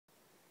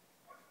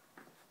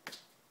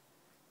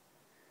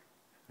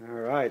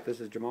Alright,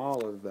 this is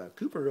Jemal of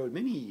Cooper Road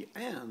Mini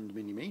and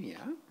Mini Mania.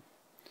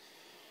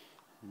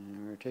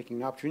 And we're taking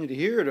the opportunity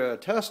here to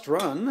test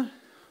run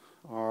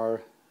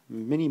our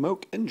Mini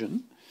Moke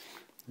engine.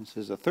 This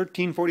is a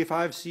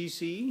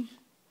 1345cc,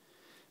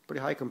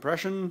 pretty high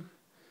compression,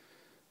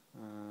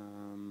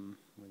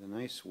 with a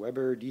nice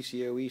Weber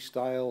DCOE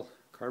style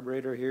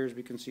carburetor here. As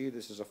we can see,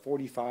 this is a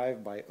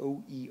 45 by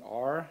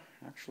OER,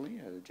 actually,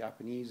 a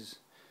Japanese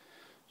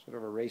sort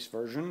of a race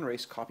version,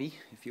 race copy,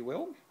 if you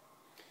will.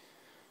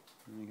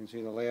 And you can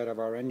see the layout of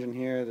our engine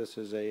here. This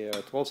is a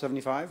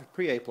 1275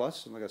 pre-A+,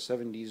 like a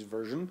 70s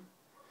version.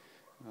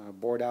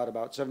 Bored out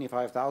about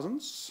 75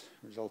 thousandths,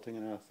 resulting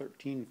in a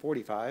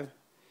 1345.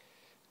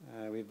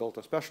 We've built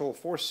a special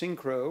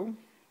 4-synchro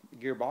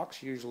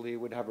gearbox. Usually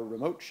would have a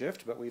remote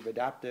shift, but we've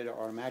adapted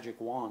our magic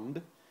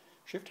wand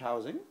shift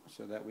housing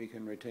so that we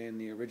can retain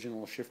the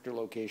original shifter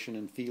location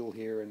and feel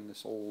here in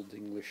this old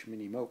English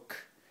Mini Moke.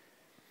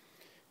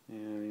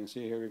 And you can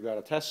see here we've got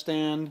a test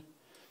stand.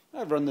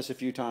 I've run this a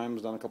few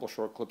times, done a couple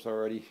short clips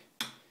already,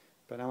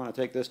 but I want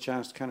to take this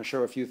chance to kind of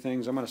show a few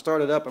things. I'm going to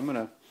start it up. I'm going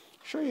to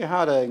show you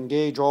how to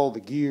engage all the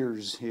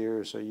gears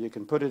here so you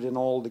can put it in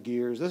all the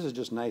gears. This is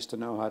just nice to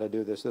know how to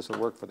do this. This will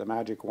work for the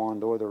magic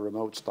wand or the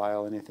remote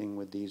style, anything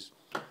with these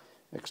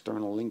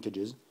external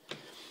linkages.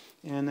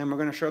 And then we're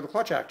going to show the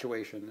clutch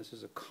actuation. This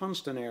is a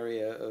constant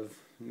area of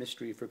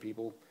mystery for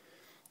people.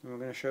 And we're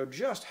going to show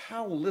just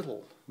how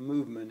little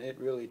movement it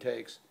really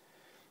takes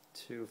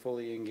to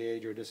fully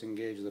engage or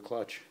disengage the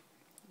clutch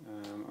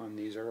on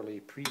these early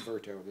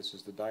pre-Verto. This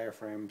is the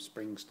diaphragm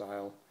spring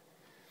style.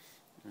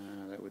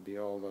 That would be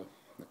all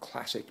the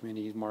classic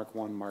Minis, Mark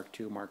 1, Mark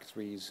 2, Mark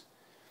 3's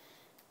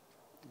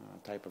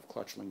type of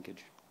clutch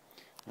linkage.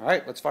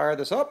 Alright, let's fire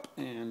this up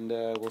and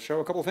we'll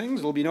show a couple things.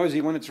 It'll be noisy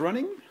when it's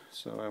running,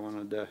 so I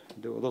wanted to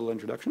do a little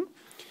introduction.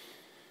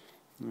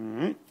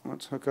 Alright,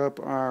 let's hook up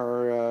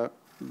our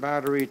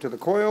battery to the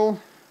coil.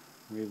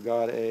 We've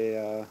got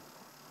a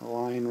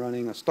line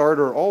running a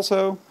starter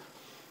also,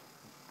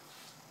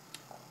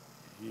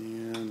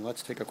 and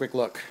let's take a quick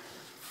look.